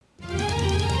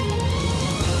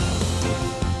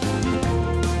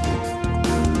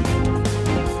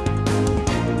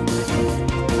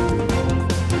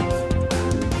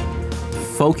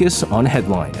Focus on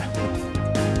Headline.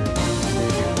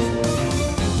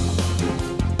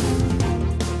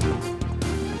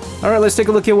 All right, let's take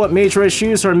a look at what major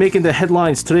issues are making the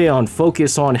headlines today on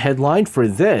Focus on Headline. For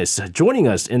this, joining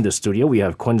us in the studio, we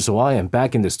have Kwon So-ah, and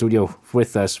back in the studio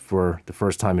with us for the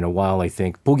first time in a while, I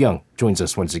think, Bo-kyung joins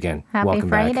us once again. Welcome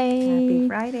Friday. Back. Happy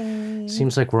Friday.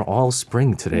 Seems like we're all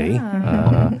spring today.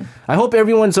 Yeah. I hope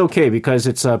everyone's okay because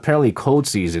it's apparently cold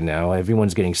season now.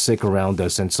 Everyone's getting sick around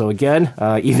us. And so again,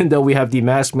 even though we have the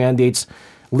mask mandates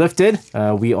lifted,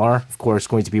 we are, of course,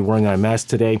 going to be wearing our masks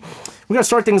today. We're going to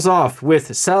start things off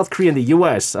with South Korea and the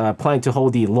U.S. Planning to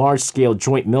hold the large-scale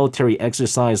joint military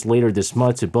exercise later this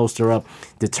month to bolster up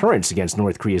deterrence against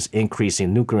North Korea's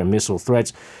increasing nuclear and missile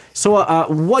threats. So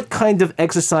what kind of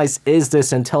exercise is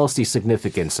this, and tell us the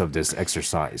significance of this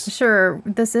exercise? Sure.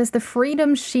 This is the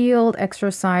Freedom Shield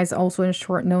exercise, also in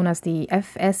short known as the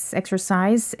FS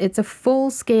exercise. It's a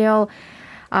full-scale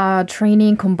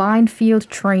training, combined field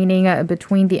training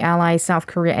between the allies, South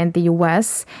Korea and the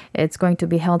U.S. It's going to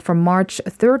be held from March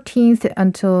 13th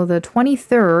until the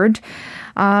 23rd.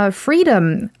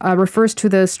 Freedom refers to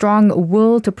the strong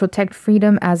will to protect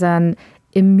freedom as an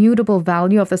immutable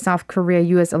value of the South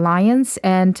Korea-U.S. alliance,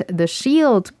 and the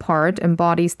shield part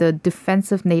embodies the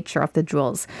defensive nature of the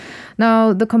drills.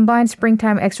 Now, the combined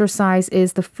springtime exercise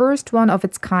is the first one of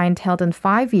its kind held in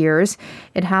 5 years.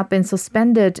 It had been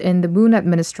suspended in the Moon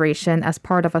administration as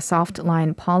part of a soft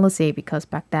line policy because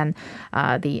back then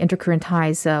the intercurrent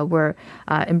ties were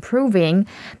improving.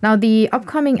 Now, the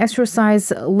upcoming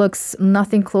exercise looks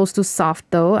nothing close to soft,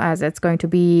 though, as it's going to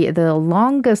be the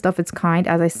longest of its kind,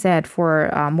 as I said, for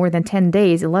more than 10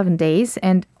 days, 11 days.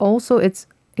 And also it's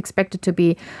expected to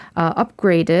be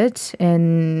upgraded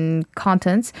in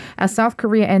contents as South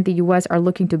Korea and the U.S. are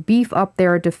looking to beef up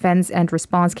their defense and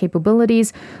response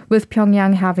capabilities, with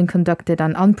Pyongyang having conducted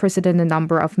an unprecedented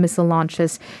number of missile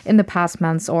launches in the past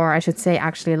months, or I should say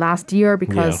actually last year,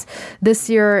 because this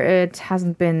year it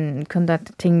hasn't been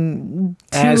conducting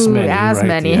as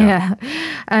many. Yeah.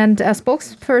 And a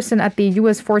spokesperson at the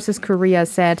U.S. Forces Korea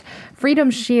said Freedom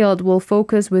Shield will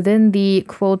focus within the,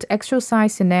 quote,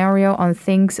 exercise scenario on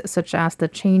things such as the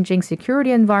changing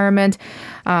security environment,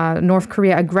 North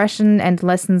Korea aggression, and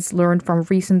lessons learned from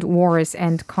recent wars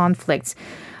and conflicts.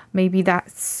 Maybe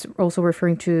that's also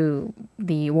referring to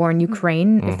the war in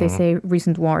Ukraine, if they say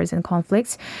recent wars and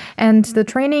conflicts. And the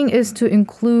training is to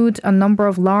include a number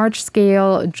of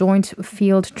large-scale joint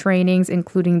field trainings,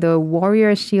 including the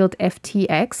Warrior Shield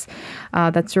FTX,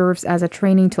 that serves as a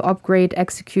training to upgrade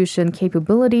execution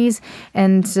capabilities.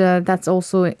 And that's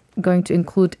also going to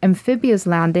include amphibious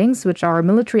landings, which are a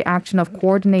military action of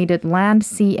coordinated land,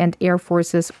 sea, and air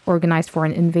forces organized for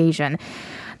an invasion.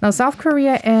 Now, South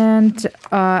Korea and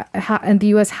the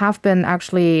U.S. have been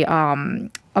actually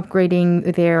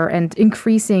upgrading their and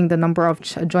increasing the number of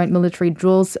joint military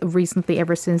drills recently,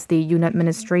 ever since the Yoon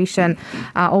administration.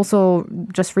 Also,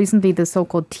 just recently, the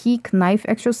so-called teak knife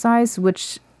exercise,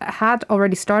 which had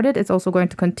already started. It's also going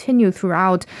to continue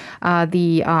throughout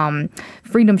the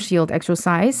Freedom Shield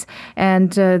exercise.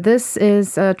 And this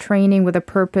is training with the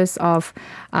purpose of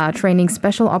training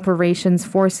special operations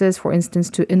forces, for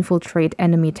instance, to infiltrate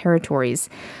enemy territories.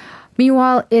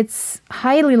 Meanwhile, it's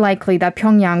highly likely that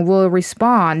Pyongyang will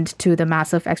respond to the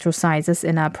massive exercises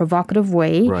in a provocative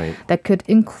way that could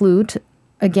include,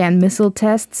 again, missile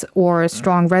tests or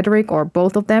strong rhetoric, or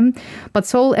both of them. But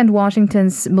Seoul and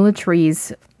Washington's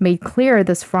militaries made clear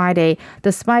this Friday,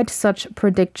 despite such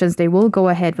predictions, they will go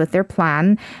ahead with their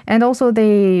plan. And also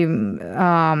they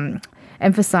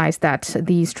emphasized that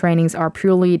these trainings are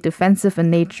purely defensive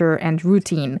in nature and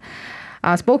routine.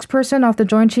 A spokesperson of the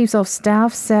Joint Chiefs of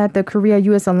Staff said the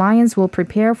Korea-U.S. alliance will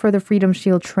prepare for the Freedom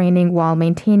Shield training while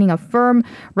maintaining a firm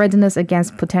readiness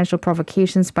against potential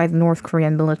provocations by the North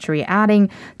Korean military, adding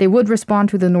they would respond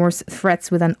to the North's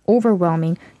threats with an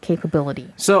overwhelming capability.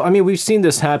 So, I mean, we've seen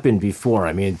this happen before.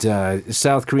 I mean,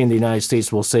 South Korea and the United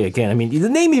States will say again, I mean, the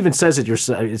name even says it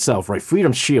itself, right?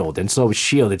 Freedom Shield. And so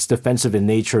Shield, it's defensive in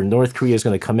nature. North Korea is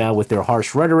going to come out with their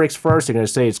harsh rhetorics first. They're going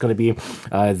to say it's going to be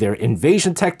their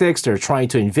invasion tactics. They're trying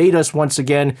to invade us once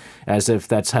again, as if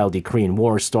that's how the Korean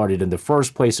War started in the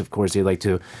first place. Of course, they like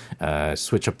to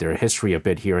switch up their history a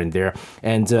bit here and there.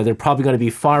 And they're probably going to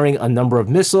be firing a number of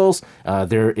missiles.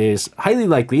 There is highly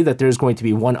likely that there's going to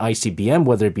be one ICBM,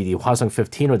 whether it be the Hwasong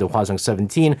 15 or the Hwasong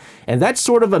 17. And that's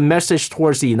sort of a message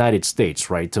towards the United States,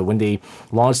 right? So when they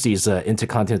launch these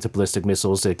intercontinental ballistic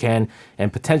missiles, they can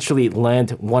and potentially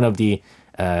land one of the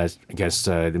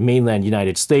the mainland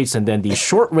United States, and then the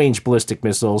short-range ballistic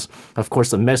missiles, of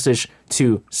course, a message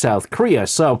to South Korea.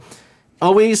 So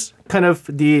always kind of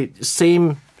the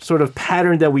same sort of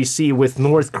pattern that we see with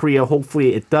North Korea.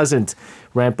 Hopefully it doesn't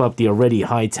ramp up the already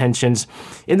high tensions.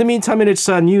 In the meantime, in its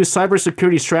new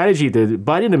cybersecurity strategy, the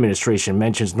Biden administration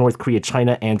mentions North Korea,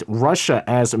 China, and Russia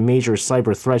as major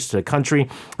cyber threats to the country.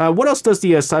 What else does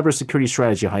the cybersecurity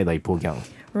strategy highlight, Bo-kyung?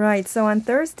 Right. So on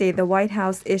Thursday, the White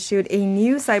House issued a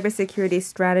new cybersecurity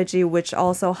strategy, which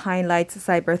also highlights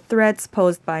cyber threats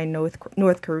posed by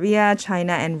North Korea,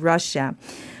 China, and Russia.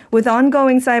 With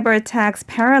ongoing cyber attacks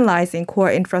paralyzing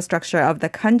core infrastructure of the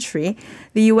country,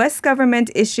 the U.S.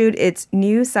 government issued its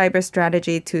new cyber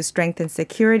strategy to strengthen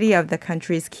security of the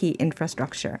country's key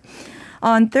infrastructure.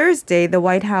 On Thursday, the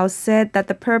White House said that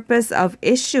the purpose of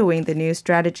issuing the new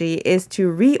strategy is to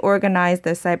reorganize the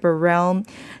cyber realm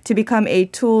to become a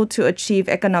tool to achieve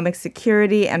economic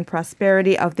security and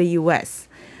prosperity of the U.S.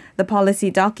 The policy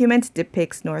document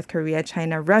depicts North Korea,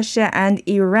 China, Russia, and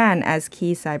Iran as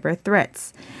key cyber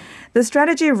threats. The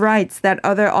strategy writes that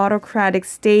other autocratic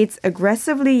states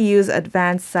aggressively use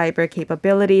advanced cyber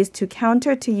capabilities to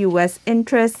counter to U.S.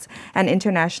 interests and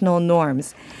international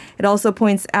norms. It also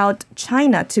points out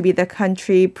China to be the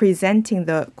country presenting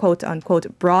the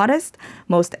quote-unquote broadest,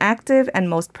 most active, and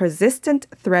most persistent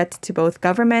threat to both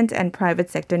government and private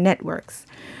sector networks.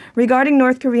 Regarding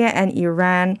North Korea and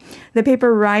Iran, the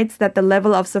paper writes that the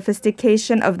level of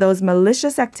sophistication of those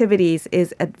malicious activities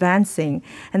is advancing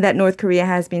and that North Korea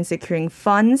has been securing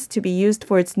funds to be used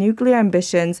for its nuclear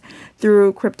ambitions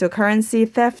through cryptocurrency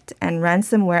theft and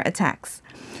ransomware attacks.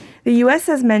 The U.S.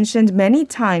 has mentioned many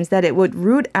times that it would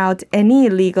root out any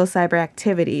illegal cyber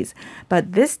activities,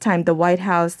 but this time the White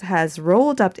House has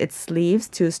rolled up its sleeves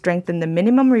to strengthen the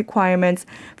minimum requirements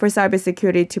for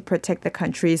cybersecurity to protect the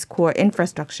country's core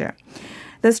infrastructure.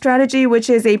 The strategy,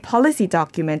 which is a policy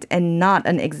document and not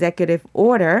an executive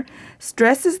order,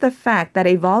 stresses the fact that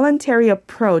a voluntary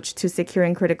approach to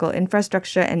securing critical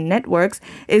infrastructure and networks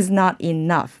is not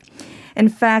enough. In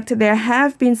fact, there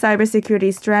have been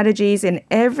cybersecurity strategies in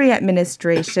every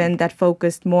administration that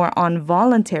focused more on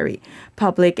voluntary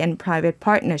public and private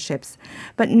partnerships.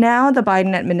 But now the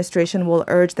Biden administration will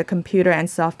urge the computer and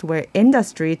software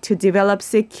industry to develop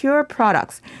secure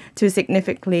products to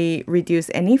significantly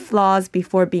reduce any flaws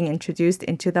before being introduced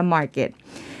into the market.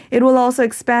 It will also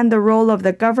expand the role of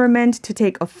the government to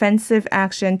take offensive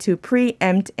action to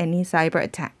preempt any cyber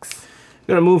attacks.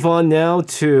 Going to move on now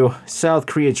to South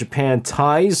Korea-Japan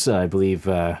ties. I believe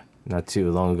not too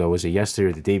long ago, was it yesterday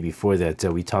or the day before that,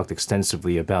 we talked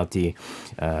extensively about the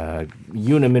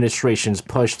Yoon administration's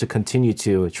push to continue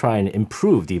to try and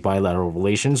improve the bilateral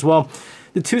relations. Well,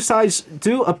 the two sides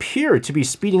do appear to be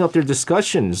speeding up their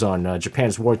discussions on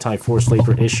Japan's wartime forced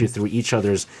labor issue through each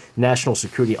other's national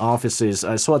security offices.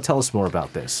 So tell us more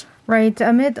about this. Right.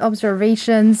 Amid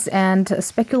observations and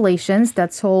speculations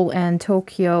that Seoul and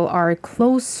Tokyo are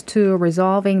close to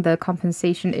resolving the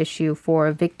compensation issue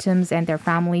for victims and their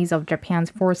families of Japan's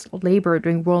forced labor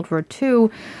during World War II,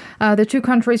 the two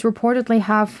countries reportedly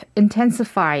have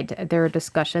intensified their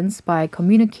discussions by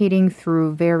communicating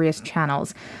through various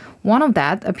channels. One of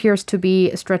that appears to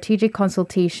be strategic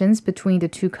consultations between the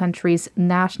two countries'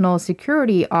 national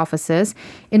security offices,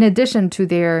 in addition to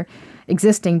their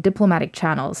existing diplomatic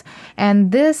channels.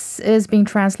 And this is being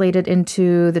translated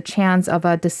into the chance of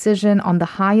a decision on the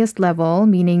highest level,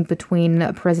 meaning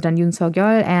between President Yoon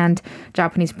Suk-yeol and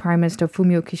Japanese Prime Minister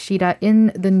Fumio Kishida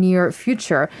in the near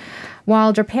future.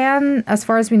 While Japan, as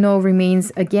far as we know,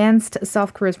 remains against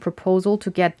South Korea's proposal to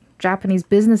get Japanese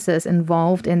businesses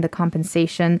involved in the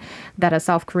compensation that a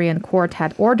South Korean court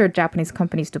had ordered Japanese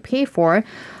companies to pay for,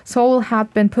 Seoul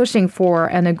had been pushing for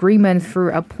an agreement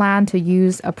through a plan to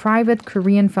use a private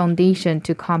Korean foundation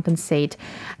to compensate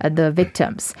the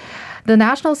victims. The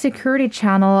National Security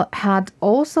Channel had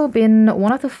also been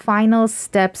one of the final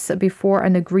steps before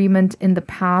an agreement in the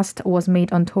past was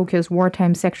made on Tokyo's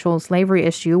wartime sexual slavery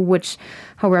issue, which,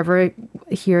 however,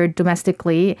 here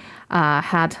domestically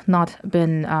had not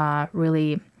been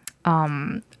really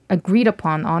agreed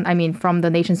upon from the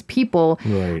nation's people.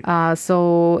 Right.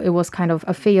 So it was kind of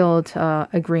a failed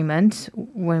agreement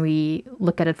when we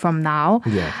look at it from now.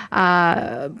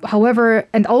 Yeah. However,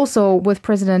 and also with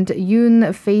President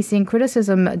Yoon facing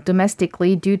criticism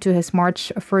domestically due to his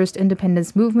March 1st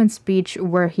independence movement speech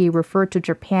where he referred to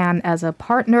Japan as a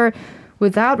partner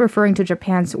without referring to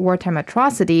Japan's wartime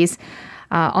atrocities,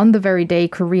 on the very day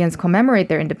Koreans commemorate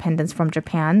their independence from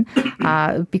Japan.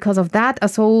 Because of that, a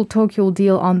Seoul-Tokyo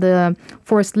deal on the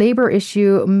forced labor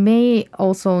issue may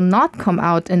also not come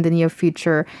out in the near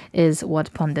future, is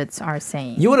what pundits are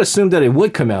saying. You would assume that it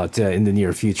would come out in the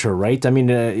near future, right? I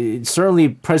mean, certainly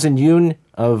President Yoon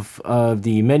of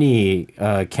the many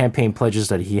campaign pledges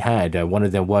that he had. One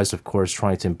of them was, of course,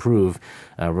 trying to improve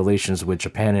relations with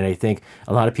Japan. And I think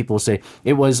a lot of people say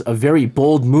it was a very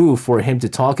bold move for him to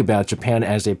talk about Japan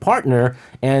as a partner.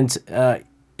 And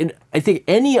I think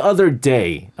any other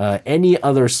day, any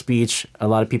other speech, a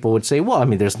lot of people would say, well, I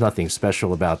mean, there's nothing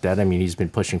special about that. I mean, he's been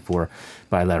pushing for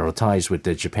bilateral ties with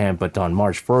Japan. But on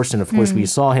March 1st, and of course, we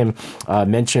saw him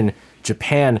mention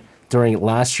Japan during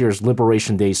last year's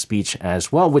Liberation Day speech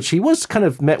as well, which he was kind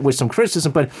of met with some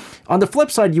criticism. But on the flip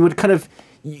side,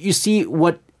 you see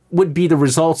what would be the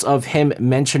results of him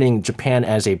mentioning Japan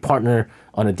as a partner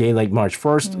on a day like March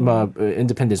 1st,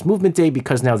 Independence Movement Day,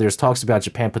 because now there's talks about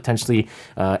Japan potentially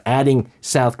adding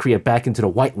South Korea back into the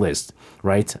white list,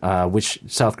 right? Which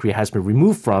South Korea has been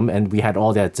removed from, and we had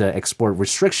all that export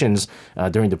restrictions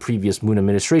during the previous Moon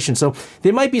administration. So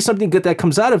there might be something good that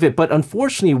comes out of it, but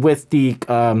unfortunately with the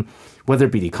whether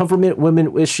it be the government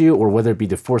women issue or whether it be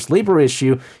the forced labor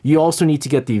issue, you also need to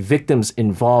get the victims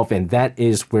involved, and that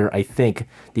is where I think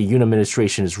the Yoon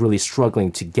administration is really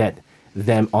struggling to get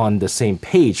them on the same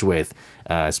page with,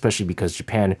 especially because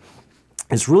Japan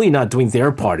is really not doing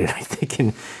their part, I think,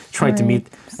 in trying to meet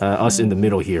us in the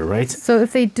middle here, right? So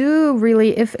if they do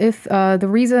really, if the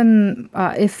reason,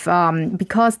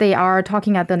 because they are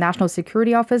talking at the National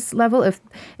Security Office level,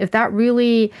 if that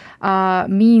really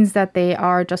means that they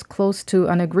are just close to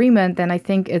an agreement, then I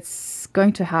think it's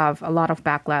going to have a lot of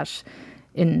backlash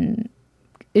in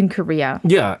Korea.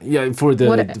 Yeah, for the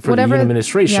Yoon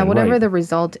administration. Yeah, whatever right. the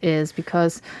result is,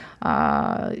 because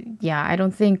I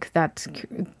don't think that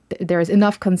there is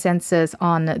enough consensus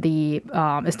on the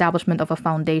establishment of a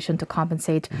foundation to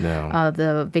compensate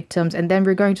the victims. And then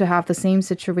we're going to have the same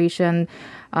situation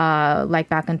like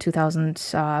back in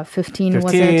 2015,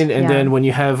 was it? And then when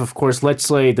you have, of course, let's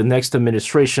say the next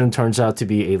administration turns out to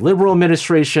be a liberal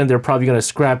administration, they're probably going to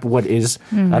scrap what is,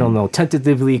 I don't know,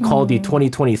 tentatively called the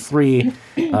 2023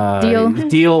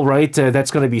 deal, right?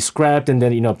 That's going to be scrapped, and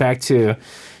then, back to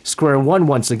square one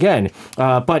once again.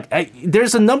 But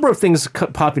there's a number of things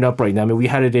popping up right now. I mean, we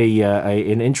had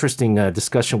an interesting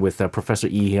discussion with Professor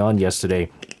Lee Hyun yesterday,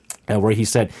 where he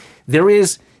said there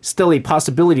is still a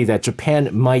possibility that Japan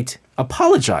might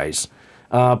apologize.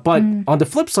 But on the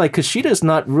flip side, Kishida is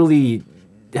not really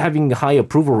having a high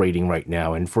approval rating right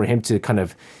now. And for him to kind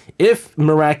of, if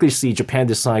miraculously Japan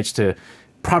decides to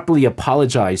properly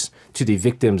apologize to the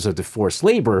victims of the forced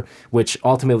labor, which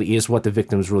ultimately is what the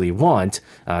victims really want.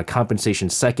 Compensation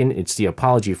second, it's the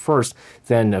apology first.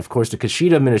 Then, of course, the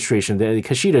Kishida administration,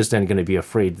 Kishida is then going to be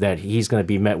afraid that he's going to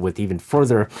be met with even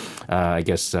further,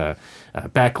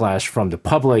 backlash from the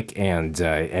public and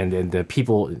the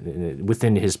people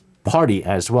within his party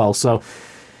as well. So,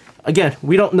 again,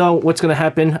 we don't know what's going to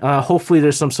happen. Hopefully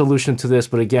there's some solution to this.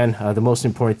 But again, the most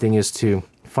important thing is to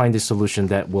find a solution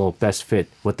that will best fit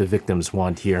what the victims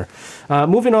want here.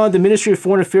 Moving on, the Ministry of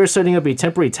Foreign Affairs setting up a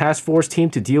temporary task force team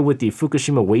to deal with the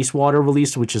Fukushima wastewater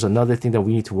release, which is another thing that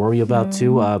we need to worry about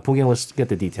too. Poogyang, let's get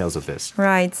the details of this.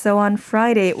 Right. So on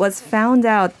Friday, it was found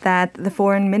out that the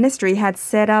Foreign Ministry had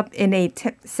set up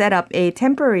a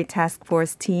temporary task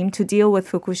force team to deal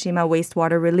with Fukushima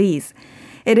wastewater release.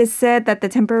 It is said that the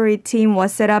temporary team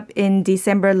was set up in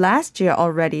December last year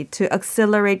already to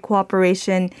accelerate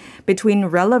cooperation between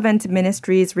relevant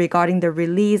ministries regarding the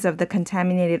release of the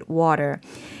contaminated water.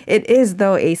 It is,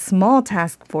 though, a small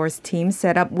task force team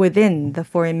set up within the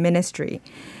Foreign Ministry.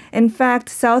 In fact,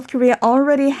 South Korea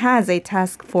already has a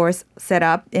task force set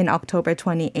up in October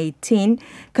 2018,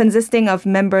 consisting of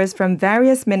members from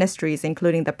various ministries,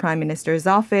 including the Prime Minister's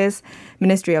Office,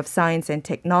 Ministry of Science and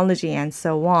Technology, and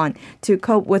so on, to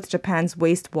cope with Japan's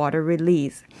wastewater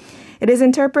release. It is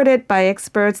interpreted by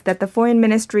experts that the Foreign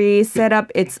Ministry set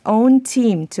up its own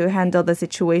team to handle the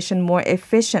situation more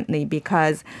efficiently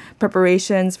because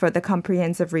preparations for the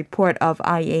comprehensive report of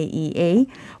IAEA,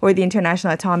 or the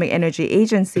International Atomic Energy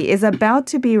Agency, is about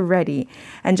to be ready,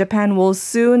 and Japan will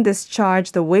soon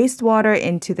discharge the wastewater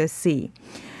into the sea.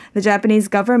 The Japanese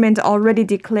government already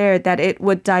declared that it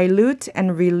would dilute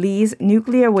and release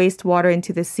nuclear wastewater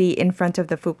into the sea in front of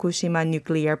the Fukushima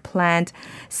nuclear plant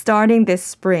starting this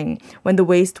spring, when the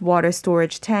wastewater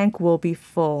storage tank will be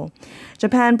full.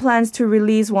 Japan plans to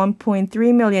release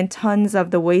 1.3 million tons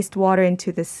of the wastewater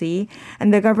into the sea,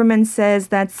 and the government says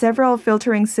that several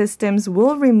filtering systems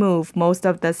will remove most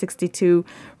of the 62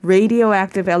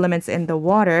 radioactive elements in the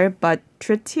water, but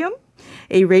tritium,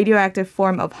 a radioactive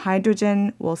form of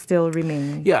hydrogen, will still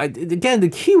remain. Yeah, again, the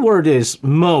key word is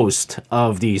most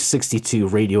of these 62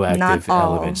 radioactive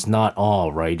elements, not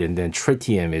all, right? And then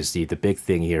tritium is the big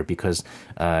thing here because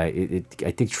I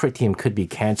think tritium could be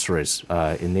cancerous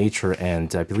in nature,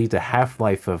 and I believe the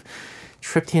half-life of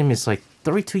tritium is like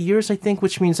 32 years, I think,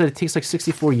 which means that it takes like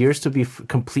 64 years to be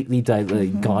completely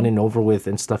gone and over with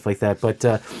and stuff like that.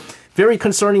 But very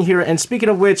concerning here. And speaking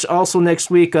of which, also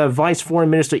next week, Vice Foreign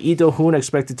Minister Lee Do-hoon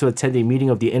expected to attend a meeting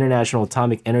of the International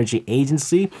Atomic Energy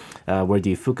Agency, where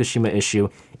the Fukushima issue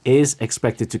is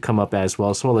expected to come up as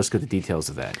well. So let's get the details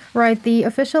of that. Right. The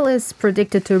official is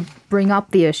predicted to bring up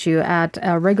the issue at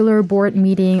a regular board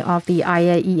meeting of the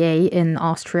IAEA in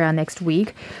Austria next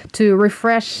week to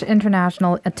refresh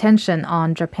international attention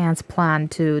on Japan's plan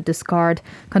to discard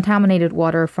contaminated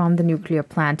water from the nuclear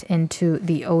plant into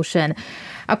the ocean.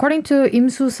 According to Im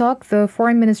Soo-seok, the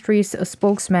Foreign Ministry's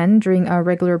spokesman, during a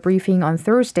regular briefing on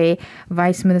Thursday,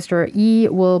 Vice Minister Lee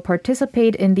will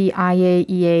participate in the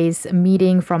IAEA's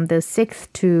meeting from the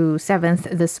 6th to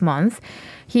 7th this month.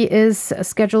 He is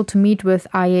scheduled to meet with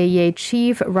IAEA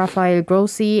Chief Rafael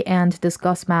Grossi and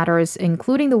discuss matters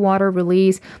including the water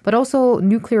release, but also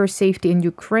nuclear safety in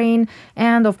Ukraine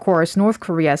and, of course, North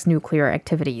Korea's nuclear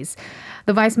activities.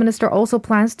 The Vice Minister also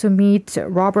plans to meet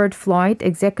Robert Floyd,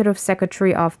 Executive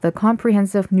Secretary of the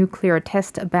Comprehensive Nuclear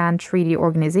Test Ban Treaty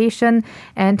Organization,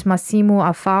 and Massimo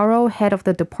Alfaro, Head of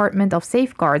the Department of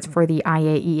Safeguards for the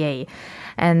IAEA.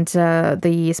 And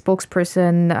the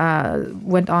spokesperson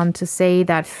went on to say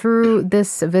that through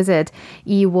this visit,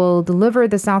 he will deliver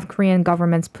the South Korean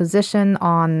government's position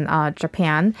on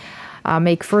Japan,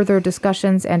 make further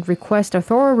discussions, and request a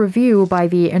thorough review by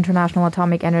the International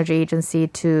Atomic Energy Agency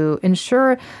to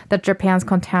ensure that Japan's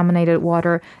contaminated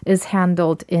water is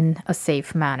handled in a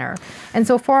safe manner. And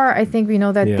so far, I think we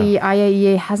know that the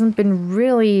IAEA hasn't been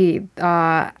really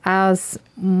as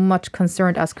much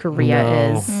concerned as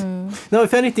Korea is. No,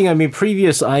 if anything, I mean,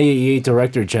 previous IAEA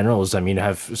director generals, I mean,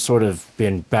 have sort of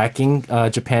been backing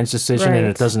Japan's decision, and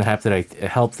it doesn't have to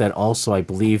help that also, I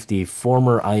believe, the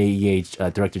former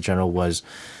IAEA director general was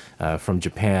from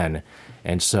Japan.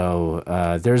 And so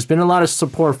there's been a lot of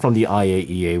support from the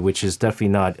IAEA, which is definitely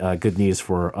not good news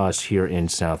for us here in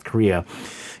South Korea.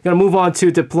 Going to move on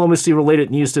to diplomacy-related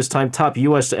news this time. Top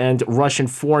U.S. and Russian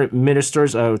foreign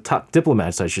ministers, top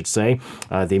diplomats, I should say,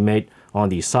 they met on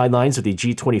the sidelines of the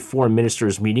G20 foreign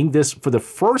ministers meeting. This for the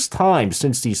first time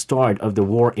since the start of the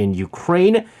war in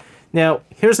Ukraine. Now,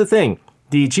 here's the thing.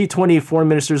 The G20 foreign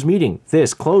ministers meeting,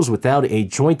 this closed without a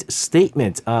joint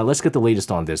statement. Let's get the latest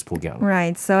on this, Poo-kyung.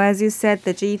 Right. So as you said,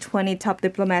 the G20 top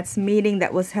diplomats meeting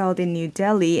that was held in New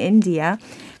Delhi, India,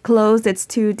 closed its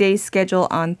 2-day schedule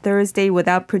on Thursday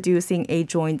without producing a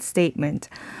joint statement.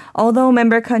 Although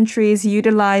member countries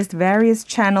utilized various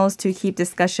channels to keep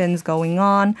discussions going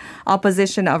on,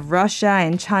 opposition of Russia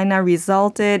and China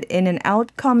resulted in an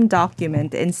outcome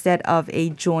document instead of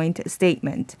a joint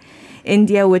statement.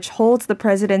 India, which holds the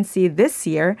presidency this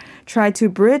year, tried to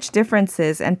bridge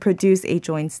differences and produce a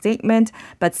joint statement,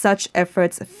 but such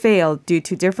efforts failed due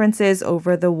to differences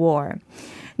over the war.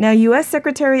 Now, U.S.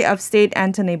 Secretary of State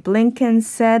Antony Blinken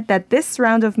said that this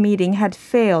round of meeting had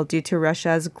failed due to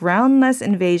Russia's groundless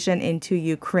invasion into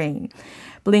Ukraine.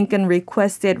 Blinken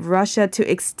requested Russia to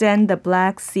extend the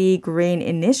Black Sea Grain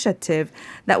Initiative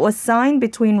that was signed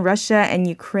between Russia and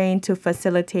Ukraine to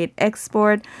facilitate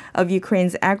export of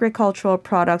Ukraine's agricultural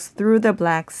products through the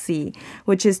Black Sea,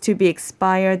 which is to be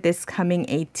expired this coming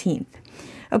 18th.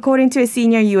 According to a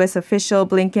senior U.S. official,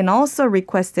 Blinken also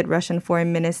requested Russian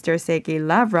Foreign Minister Sergei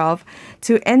Lavrov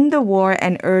to end the war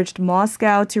and urged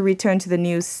Moscow to return to the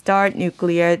new START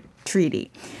nuclear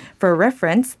treaty. For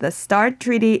reference, the START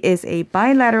Treaty is a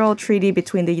bilateral treaty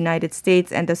between the United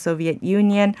States and the Soviet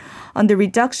Union on the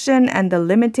reduction and the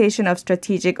limitation of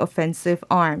strategic offensive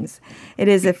arms. It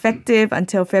is effective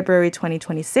until February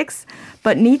 2026,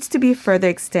 but needs to be further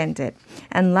extended.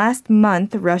 And last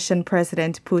month, Russian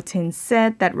President Putin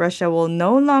said that Russia will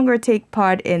no longer take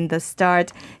part in the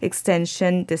START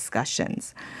extension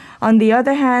discussions. On the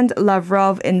other hand,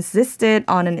 Lavrov insisted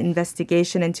on an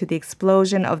investigation into the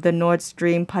explosion of the Nord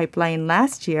Stream pipeline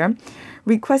last year,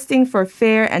 requesting for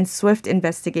fair and swift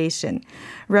investigation.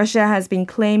 Russia has been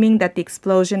claiming that the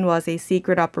explosion was a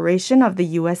secret operation of the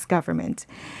U.S. government.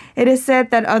 It is said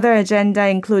that other agenda,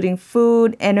 including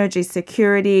food, energy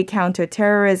security,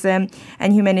 counterterrorism,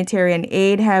 and humanitarian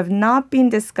aid, have not been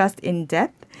discussed in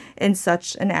depth in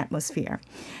such an atmosphere.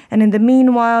 And in the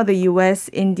meanwhile, the U.S.,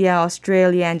 India,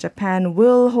 Australia, and Japan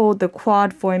will hold the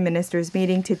Quad Foreign Ministers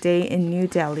meeting today in New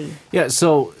Delhi. Yeah,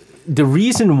 so the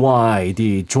reason why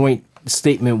the joint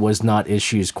statement was not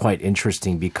issued is quite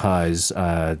interesting because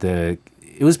it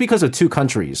was because of two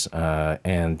countries,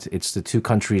 and it's the two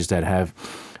countries that have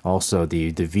also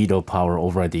the veto power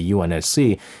over at the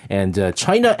UNSC. And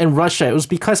China and Russia, it was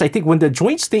because I think when the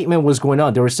joint statement was going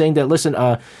on, they were saying that, listen,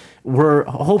 we're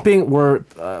hoping we're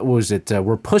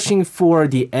pushing for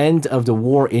the end of the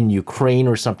war in Ukraine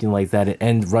or something like that, and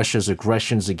end Russia's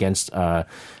aggressions against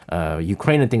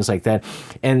Ukraine and things like that.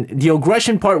 And the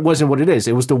aggression part wasn't what it is.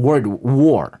 It was the word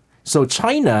war. So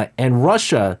China and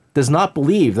Russia does not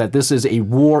believe that this is a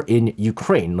war in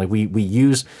Ukraine. Like we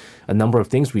use a number of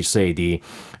things. We say the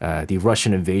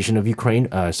Russian invasion of Ukraine.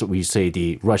 So we say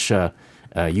the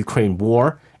Russia-Ukraine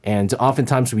war. And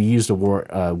oftentimes we use the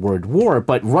word war,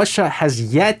 but Russia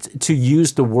has yet to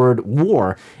use the word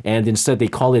war, and instead they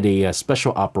call it a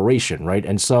special operation, right?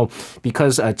 And so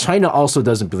because China also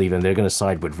doesn't believe, and they're going to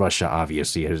side with Russia,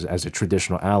 obviously, as a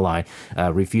traditional ally,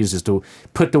 refuses to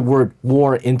put the word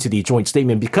war into the joint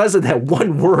statement. Because of that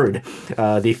one word,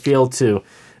 they failed to,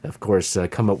 of course,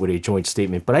 come up with a joint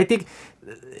statement. But I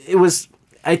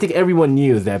think everyone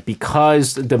knew that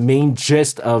because the main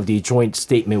gist of the joint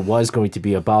statement was going to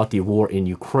be about the war in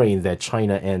Ukraine, that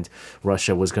China and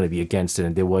Russia was going to be against it,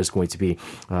 and there was going to be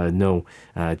no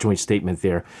joint statement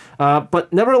there.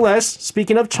 But nevertheless,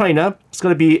 speaking of China, it's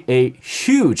going to be a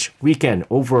huge weekend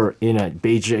over in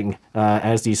Beijing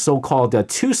as the so-called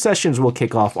two sessions will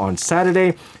kick off on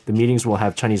Saturday. The meetings will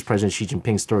have Chinese President Xi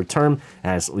Jinping's third term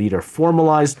as leader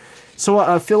formalized.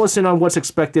 So fill us in on what's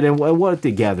expected and what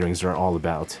the gatherings are all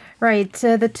about. Right.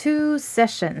 The two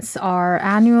sessions are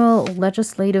annual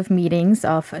legislative meetings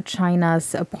of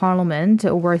China's parliament,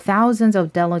 where thousands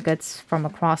of delegates from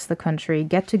across the country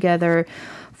get together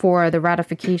for the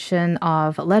ratification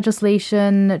of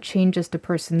legislation, changes to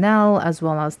personnel, as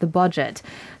well as the budget.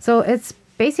 So it's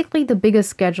basically the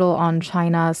biggest schedule on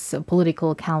China's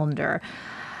political calendar.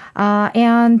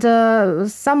 And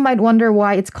some might wonder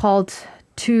why it's called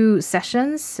two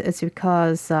sessions. It's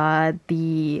because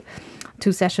the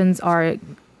two sessions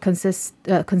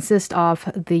consist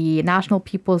of the National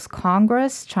People's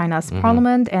Congress, China's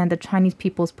parliament, and the Chinese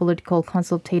People's Political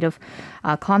Consultative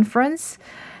Conference.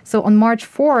 So on March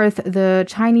 4th, the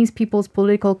Chinese People's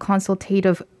Political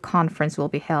Consultative Conference will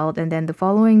be held. And then the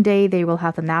following day, they will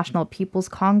have the National People's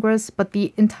Congress. But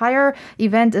the entire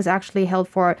event is actually held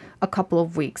for a couple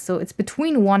of weeks. So it's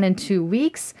between 1 and 2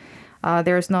 weeks.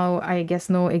 There's no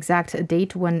exact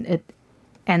date when it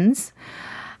ends.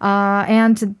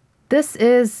 And this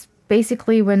is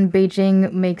basically when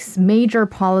Beijing makes major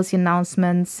policy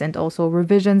announcements and also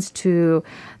revisions to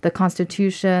the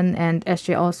constitution. And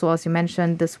SJ also, as you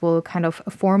mentioned, this will kind of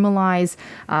formalize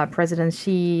President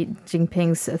Xi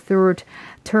Jinping's third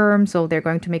term. So they're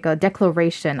going to make a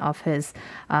declaration of his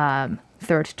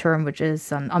third term, which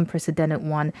is an unprecedented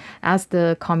one, as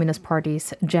the Communist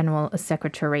Party's general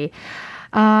secretary.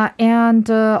 And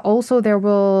also there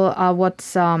will,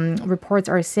 what reports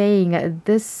are saying,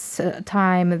 this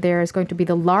time there is going to be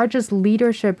the largest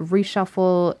leadership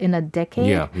reshuffle in a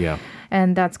decade. Yeah.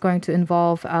 And that's going to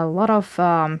involve a lot of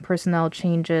personnel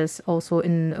changes, also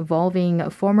involving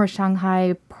former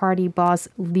Shanghai party boss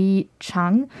Li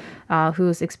Chang, who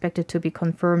is expected to be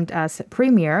confirmed as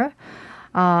premier.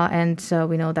 And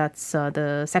we know that's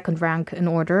the second rank in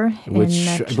order Which in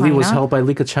I believe was held by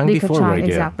Li Keqiang before, right?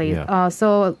 Exactly. Yeah.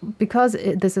 So because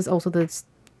this is also the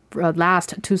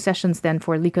last two sessions then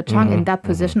for Li Keqiang in that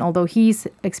position, although he's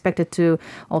expected to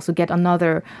also get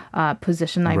another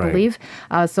position, I believe.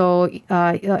 So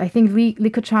I think Li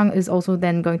Keqiang is also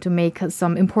then going to make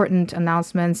some important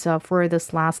announcements for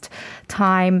this last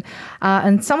time.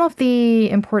 And some of the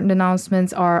important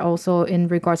announcements are also in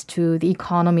regards to the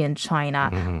economy in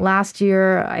China. Last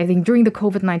year, I think during the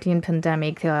COVID-19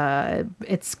 pandemic,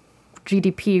 it's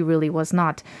GDP really was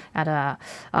not at a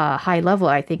high level,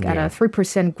 I think, at a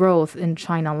 3% growth in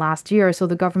China last year. So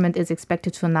the government is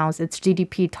expected to announce its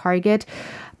GDP target,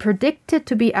 predicted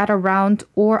to be at around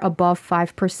or above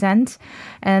 5%.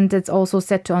 And it's also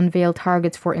set to unveil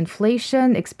targets for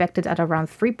inflation, expected at around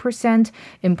 3%,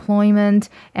 employment,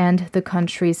 and the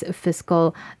country's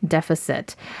fiscal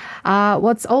deficit.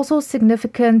 What's also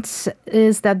significant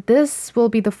is that this will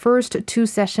be the first two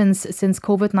sessions since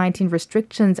COVID-19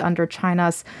 restrictions under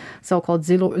China's so-called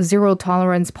zero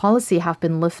tolerance policy have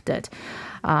been lifted.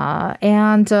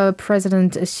 And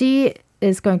President Xi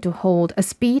is going to hold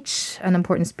an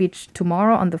important speech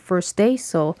tomorrow on the first day.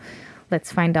 So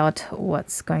let's find out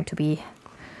what's going to be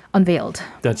unveiled.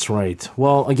 That's right.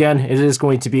 Well, again, it is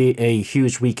going to be a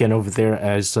huge weekend over there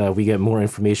as we get more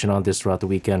information on this throughout the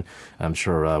weekend. I'm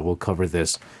sure we'll cover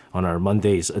this on our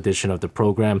Monday's edition of the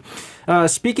program.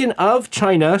 Speaking of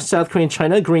China, South Korea and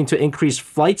China agreeing to increase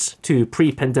flights to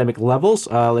pre-pandemic levels.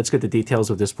 Let's get the details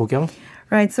of this, Bo-kyung.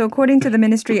 Right, so according to the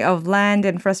Ministry of Land,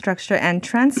 Infrastructure and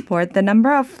Transport, the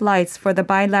number of flights for the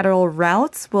bilateral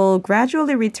routes will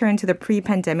gradually return to the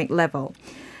pre-pandemic level.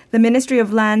 The Ministry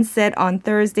of Land said on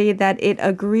Thursday that it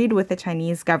agreed with the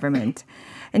Chinese government.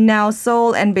 And now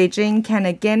Seoul and Beijing can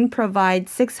again provide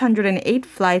 608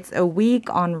 flights a week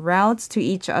on routes to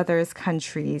each other's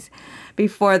countries.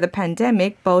 Before the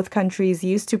pandemic, both countries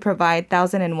used to provide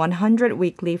 1,100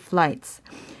 weekly flights.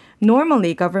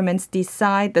 Normally, governments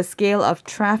decide the scale of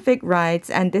traffic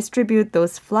rides and distribute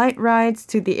those flight rides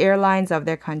to the airlines of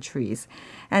their countries.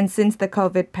 And since the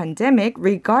COVID pandemic,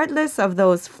 regardless of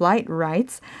those flight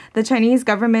rights, the Chinese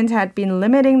government had been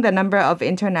limiting the number of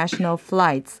international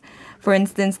flights. For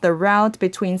instance, the route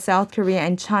between South Korea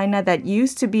and China that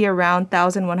used to be around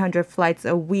 1,100 flights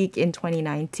a week in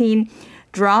 2019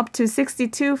 dropped to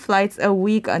 62 flights a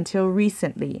week until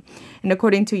recently. And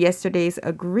according to yesterday's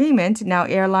agreement, now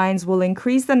airlines will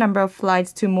increase the number of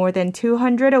flights to more than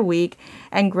 200 a week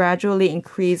and gradually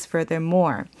increase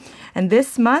furthermore. And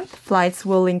this month, flights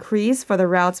will increase for the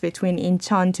routes between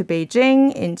Incheon to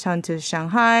Beijing, Incheon to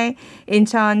Shanghai,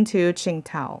 Incheon to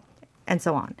Qingdao, and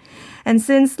so on. And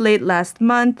since late last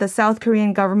month, the South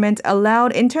Korean government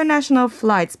allowed international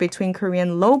flights between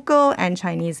Korean local and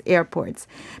Chinese airports.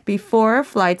 Before,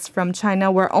 flights from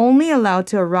China were only allowed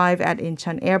to arrive at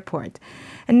Incheon Airport.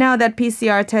 And now that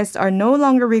PCR tests are no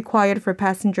longer required for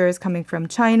passengers coming from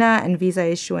China and visa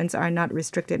issuance are not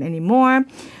restricted anymore,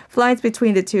 flights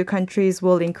between the two countries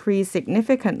will increase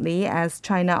significantly as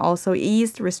China also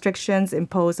eased restrictions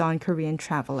imposed on Korean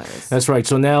travelers. That's right.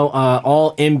 So now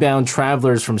all inbound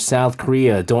travelers from South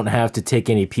Korea don't have to take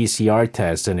any PCR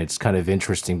tests. And it's kind of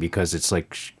interesting because it's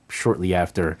like shortly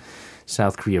after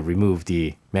South Korea removed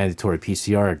the mandatory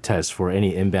PCR test for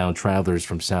any inbound travelers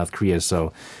from South Korea.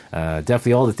 So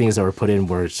definitely all the things that were put in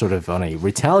were sort of on a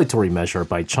retaliatory measure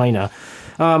by China.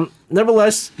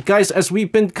 Nevertheless, guys, as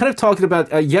we've been kind of talking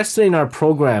about yesterday in our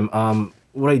program,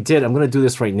 what I did, I'm going to do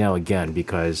this right now again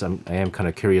because I am kind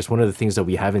of curious. One of the things that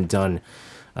we haven't done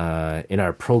in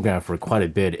our program for quite a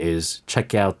bit is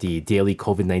check out the daily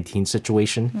COVID-19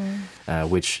 situation,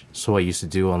 which I used to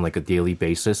do on like a daily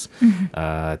basis.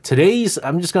 Today's,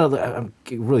 I'm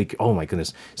really, oh my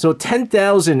goodness. So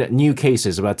 10,000 new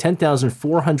cases, about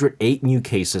 10,408 new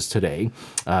cases today.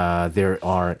 There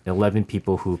are 11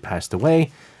 people who passed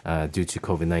away due to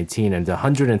COVID-19 and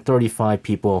 135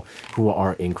 people who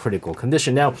are in critical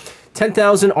condition. Now,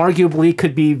 10,000 arguably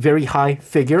could be a very high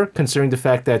figure considering the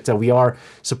fact that we are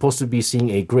supposed to be seeing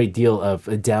a great deal of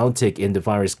a downtick in the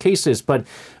virus cases. But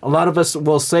a lot of us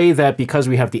will say that because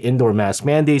we have the indoor mask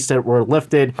mandates that were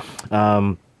lifted,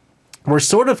 we're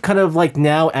sort of kind of like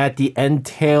now at the end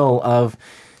tail of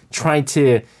trying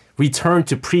to return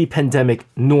to pre-pandemic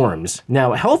norms.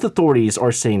 Now, health authorities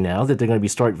are saying now that they're going to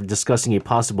start discussing a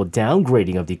possible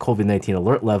downgrading of the COVID-19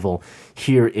 alert level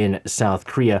here in South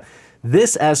Korea.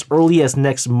 This as early as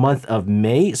next month of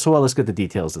May. So let's get the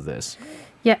details of this.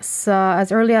 Yes,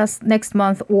 as early as next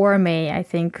month or May, I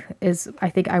think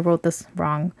I wrote this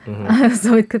wrong.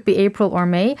 So it could be April or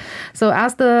May. So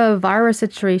as the virus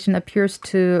situation appears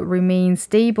to remain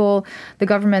stable, the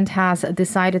government has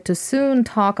decided to soon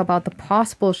talk about the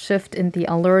possible shift in the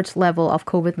alert level of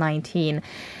COVID-19.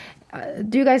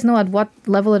 Do you guys know at what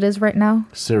level it is right now?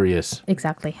 Serious.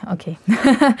 Exactly. Okay.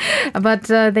 But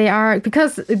they are,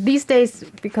 because these days,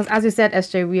 because as you said,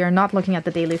 SJ, we are not looking at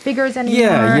the daily figures anymore.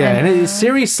 Yeah. And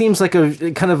serious seems like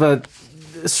a kind of a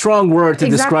strong word to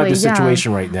describe the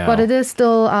situation right now. But it is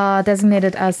still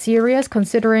designated as serious,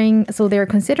 so they're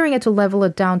considering it to level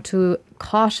it down to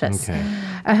cautious. Okay.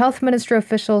 A health ministry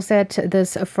official said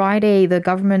this Friday the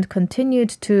government continued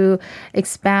to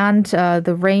expand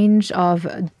the range of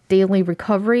daily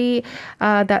recovery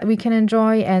that we can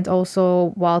enjoy, and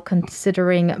also while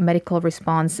considering medical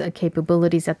response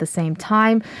capabilities at the same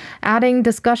time. Adding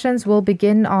discussions will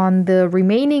begin on the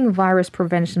remaining virus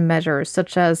prevention measures,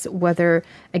 such as whether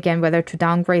to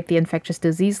downgrade the infectious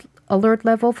disease alert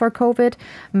level for COVID,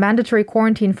 mandatory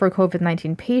quarantine for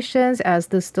COVID-19 patients, as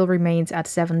this still remains at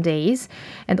 7 days,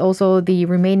 and also the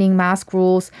remaining mask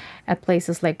rules at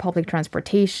places like public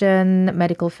transportation,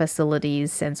 medical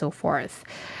facilities, and so forth.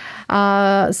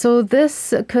 So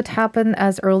this could happen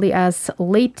as early as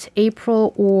late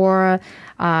April or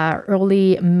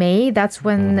early May. That's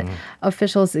when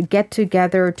officials get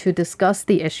together to discuss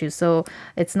the issue. So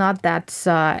it's not that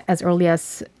as early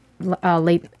as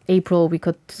late April we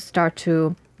could start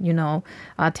to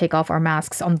take off our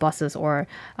masks on buses or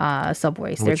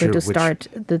subways. They're going to start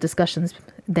the discussions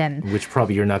then. Which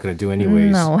probably you're not going to do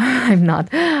anyways. No, I'm not.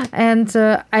 And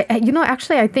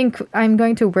I think I'm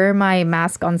going to wear my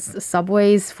mask on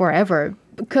subways forever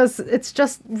because it's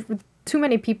just too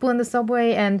many people in the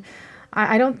subway, and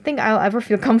I don't think I'll ever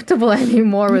feel comfortable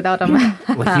anymore without a mask.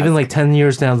 Like even like 10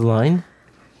 years down the line?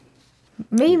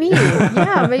 Maybe,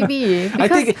 yeah, maybe. Because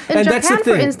think- in and that's the Japan,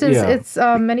 for thing, instance, yeah. it's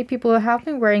many people have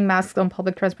been wearing masks on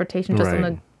public transportation just on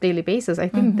Right. a daily basis. I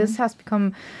think this has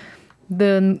become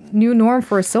the new norm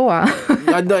for SOA.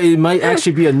 No, it might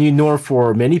actually be a new norm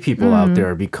for many people out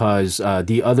there because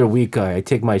the other week I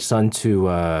take my son to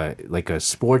like a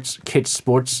kids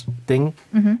sports thing,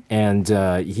 and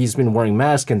he's been wearing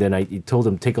mask, and then I told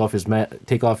him take off his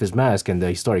mask, and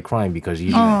he started crying because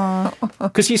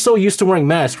he's so used to wearing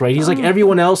masks, right? He's like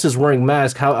everyone else is wearing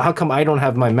masks. How come I don't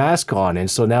have my mask on?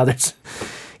 And so now that's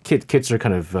kids are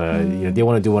kind of they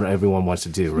want to do what everyone wants to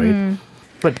do, right?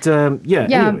 But Yeah,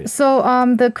 anyway. so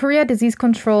the Korea Disease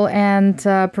Control and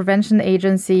Prevention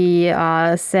Agency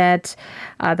said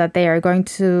that they are going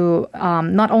to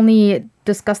not only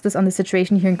discuss this on the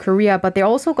situation here in Korea, but they're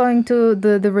also going to,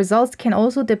 the results can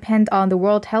also depend on the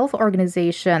World Health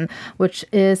Organization, which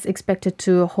is expected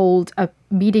to hold a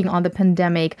meeting on the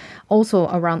pandemic also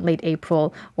around late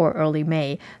April or early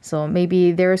May. So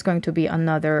maybe there is going to be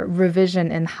another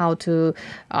revision in how to,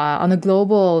 on a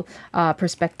global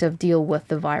perspective, deal with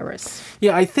the virus.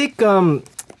 Yeah, I think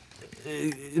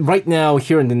right now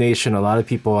here in the nation, a lot of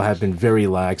people have been very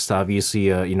lax. Obviously,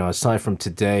 aside from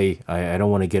today, I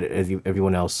don't want to get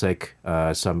everyone else sick,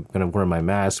 so I'm going to wear my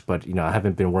mask. But, I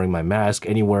haven't been wearing my mask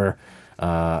anywhere.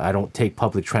 I don't take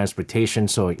public transportation,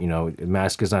 so,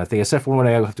 mask is not a thing, except for when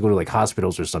I have to go to like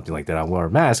hospitals or something like that, I'll wear a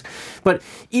mask. But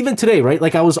even today, right,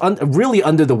 like I was really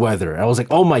under the weather. I was like,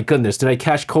 oh my goodness, did I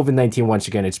catch COVID-19 once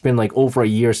again? It's been like over a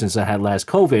year since I had last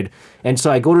COVID. And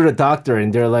so I go to the doctor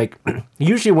and they're like,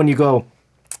 usually when you go,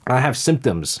 I have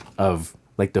symptoms of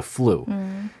like the flu.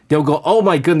 They'll go, oh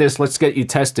my goodness, let's get you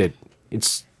tested.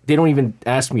 They don't even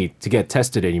ask me to get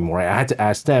tested anymore. I had to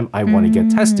ask them, I want to get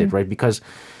tested, right? Because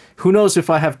who knows if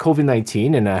I have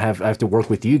COVID-19 and I have to work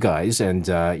with you guys, and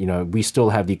we still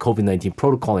have the COVID-19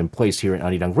 protocol in place here at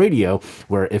Arirang Radio,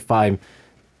 where if I'm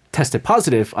tested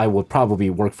positive, I will probably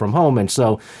work from home. And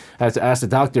so I had to ask the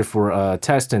doctor for a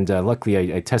test, and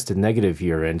luckily I tested negative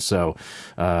here. And so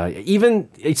even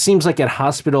it seems like at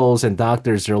hospitals and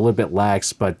doctors, they're a little bit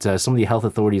lax, but some of the health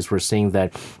authorities were saying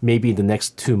that maybe in the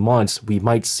next 2 months, we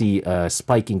might see a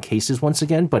spike in cases once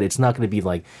again, but it's not going to be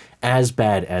like as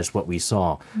bad as what we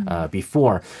saw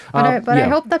before. But I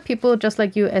hope that people just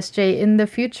like you, SJ, in the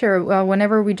future,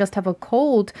 whenever we just have a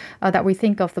cold, that we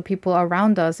think of the people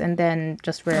around us and then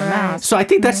just wear a mask. So I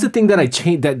think that's the thing that I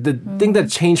changed. That the thing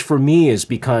that changed for me is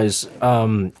because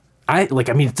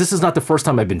this is not the first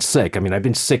time I've been sick. I mean, I've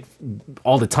been sick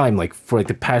all the time, like for like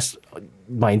the past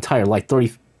my entire life,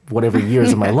 30 whatever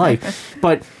years of my life.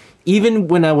 But even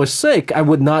when I was sick, I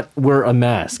would not wear a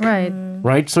mask.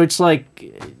 Right. So it's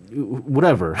like,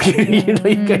 whatever. You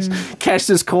guys catch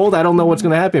this cold. I don't know what's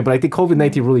going to happen. But I think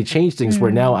COVID-19 really changed things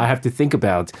where now I have to think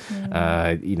about,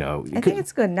 I think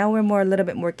it's good. Now we're a little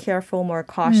bit more careful, more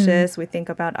cautious. We think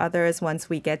about others once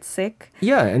we get sick.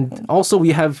 Yeah, and also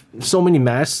we have so many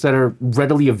masks that are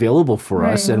readily available for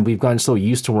us, and we've gotten so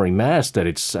used to wearing masks that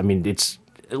it's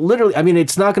literally,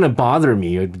 it's not going to bother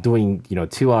me doing,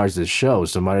 2 hours of the show,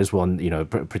 so might as well,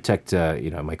 protect,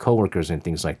 my coworkers and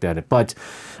things like that. But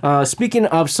speaking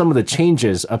of some of the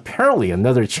changes, apparently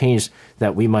another change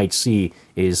that we might see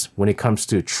is when it comes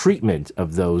to treatment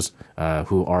of those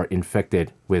who are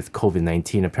infected with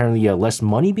COVID-19. Apparently less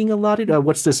money being allotted.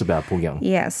 What's this about, Poogyang?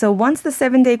 Yeah, so once the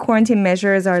 7-day quarantine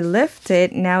measures are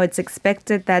lifted, now it's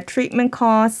expected that treatment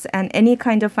costs and any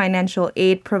kind of financial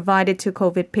aid provided to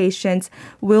COVID patients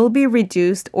will be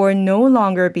reduced or no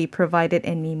longer be provided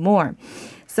anymore.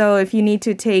 So if you need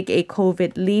to take a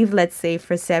COVID leave, let's say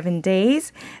for 7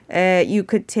 days, you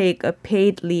could take a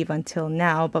paid leave until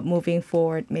now, but moving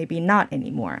forward, maybe not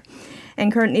anymore.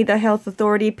 And currently, the health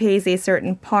authority pays a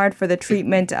certain part for the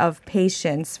treatment of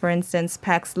patients. For instance,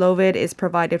 Paxlovid is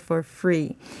provided for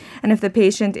free. And if the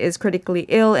patient is critically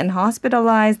ill and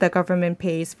hospitalized, the government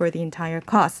pays for the entire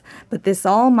cost. But this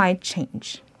all might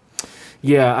change.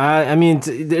 Yeah,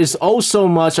 there's also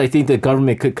much I think the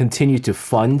government could continue to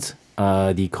fund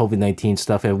the COVID-19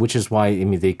 stuff, which is why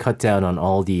they cut down on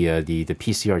all the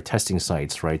PCR testing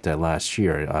sites last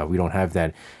year. We don't have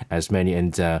that as many,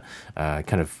 and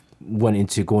kind of going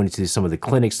into some of the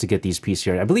clinics to get these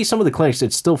PCR. I believe some of the clinics,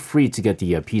 it's still free to get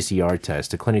the PCR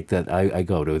test. The clinic that I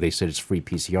go to, they said it's free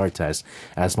PCR test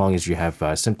as long as you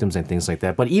have symptoms and things like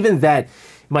that. But even that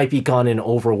might be gone and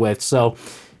over with. So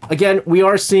again, we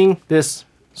are seeing this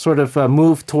sort of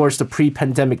move towards the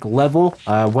pre-pandemic level.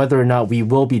 Whether or not we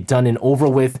will be done and over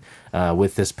with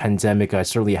this pandemic,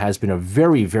 certainly has been a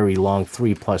very, very long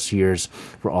 3+ years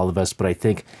for all of us. But I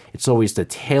think it's always the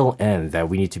tail end that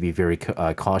we need to be very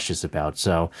cautious about.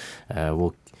 So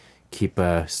we'll keep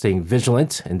staying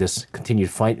vigilant in this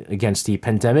continued fight against the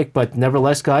pandemic. But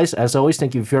nevertheless, guys, as always,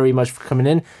 thank you very much for coming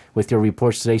in with your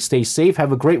reports today. Stay safe.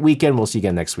 Have a great weekend. We'll see you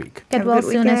again next week. Get well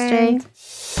soon,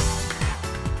 SJ.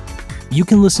 You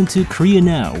can listen to Korea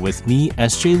Now with me,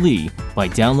 SJ Lee, by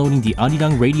downloading the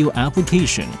Arirang Radio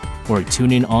application or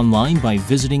tune in online by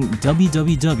visiting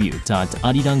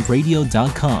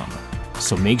www.arirangradio.com.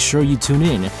 So make sure you tune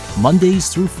in Mondays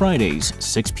through Fridays,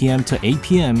 6 p.m. to 8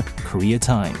 p.m. Korea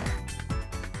time.